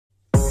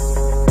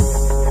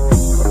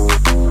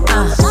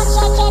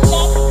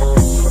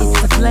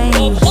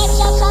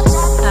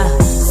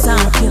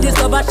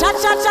shot,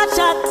 shot, shot,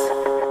 shot.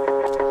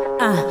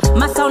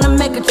 My sound a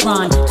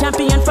Megatron,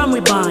 champion from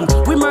we born.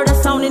 We murder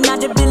sound in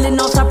the building,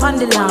 house up on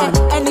the lawn.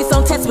 Any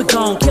sound test we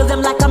gon' kill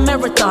them like a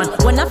marathon.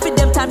 When I fit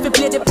them time to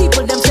play the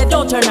people, them say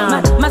don't turn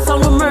on. My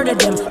sound will murder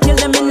them, kill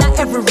them in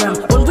every realm.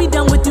 When we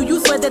done with you, you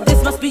swear that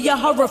this must be a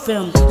horror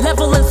film.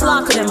 Level and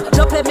slaughter them,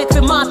 DUBPLATE make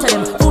we martyr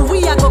them. Fool,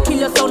 we a go kill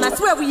your sound, I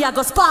swear we a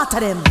go sparta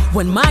them.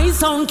 When my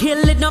sound kill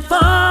it not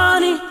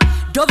funny.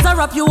 Dubs are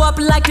wrap you up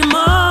like the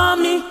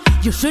mommy.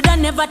 You shoulda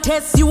never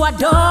test, you a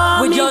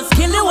dummy. We just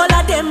kill the whole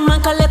of them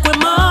and collect with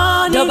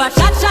money. Dub a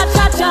shot, shot,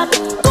 shot, shot.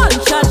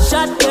 Gunshot,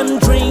 shot them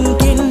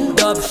drinking.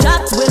 Dub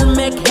shots will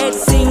make head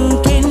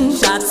sinking.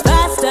 Shots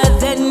faster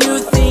than you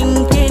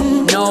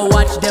thinking. Now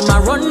watch them a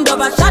run.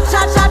 Dub a shot,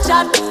 shot, shot,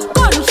 shot.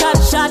 Gunshot,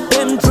 shot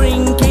them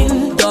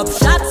drinking. Dub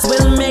shots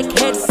will make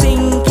head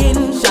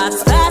sinking.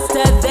 Shots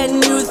faster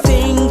than you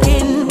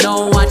thinking.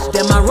 Now watch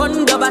them a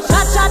run. Dub a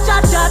shot, shot,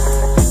 shot, shot.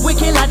 We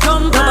kill a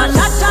drum band.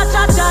 Shot, shot,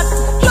 shot, shot.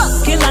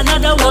 Just kill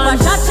another one.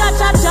 Shot, shot,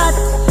 shot, shot.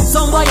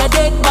 Some boy a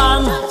dead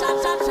bang.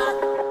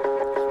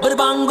 But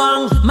bang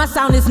bang. My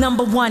sound is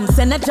 #1.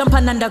 Send a jump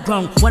on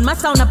underground. When my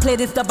sound I play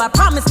this dub, I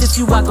promise this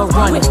you I go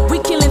run. We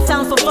killing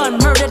sound for fun.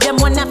 Murder them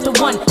one after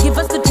one. Give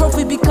us the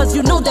trophy because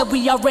you know that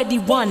we already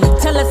won.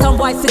 Tell us some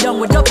boy sit down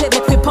with DUBPLATE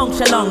make we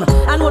puncture long.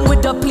 And when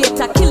with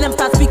DUBPLATE I kill them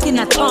start speaking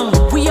a tongue.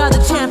 We are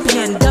the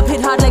champion. Dub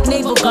hit hard like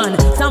naval gun.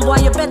 Some boy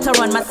you better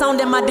run. My sound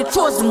them are the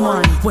chosen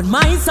one. When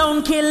my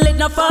sound kill it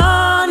not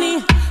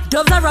funny.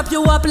 Dubs I wrap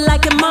you up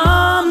like a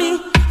mommy.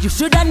 You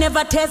shoulda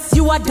never test,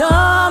 you a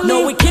dummy.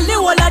 No, we kill the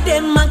whole of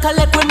them and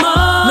collect with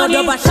money.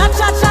 No dub a shot,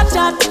 shot, shot,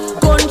 shot.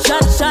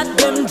 Gunshot, shot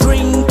them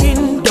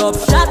drinking. Dub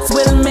shots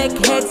will make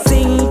head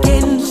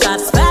sinking.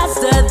 Shots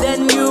faster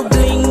than you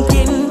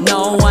blinking.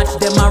 Now watch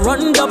them a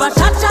run. Dub a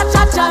shot, shot,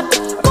 shot, shot.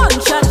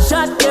 Gunshot,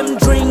 shot them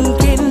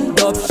drinking.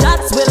 Dub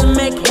shots will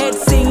make head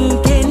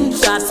sinking.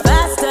 Shots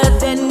faster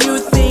than you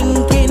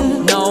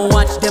thinking. Now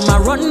watch them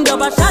a run.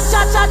 Dub a shot,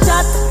 shot, shot,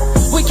 shot.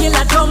 We kill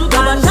a drum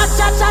band. Shot,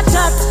 shot, shot,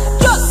 shot.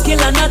 Just kill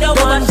another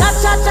one. Shot,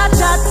 shot, shot,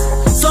 shot.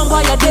 Some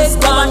boy a dead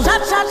bang.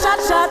 Shot, shot, shot,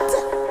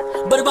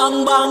 shot. But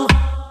bang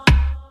bang.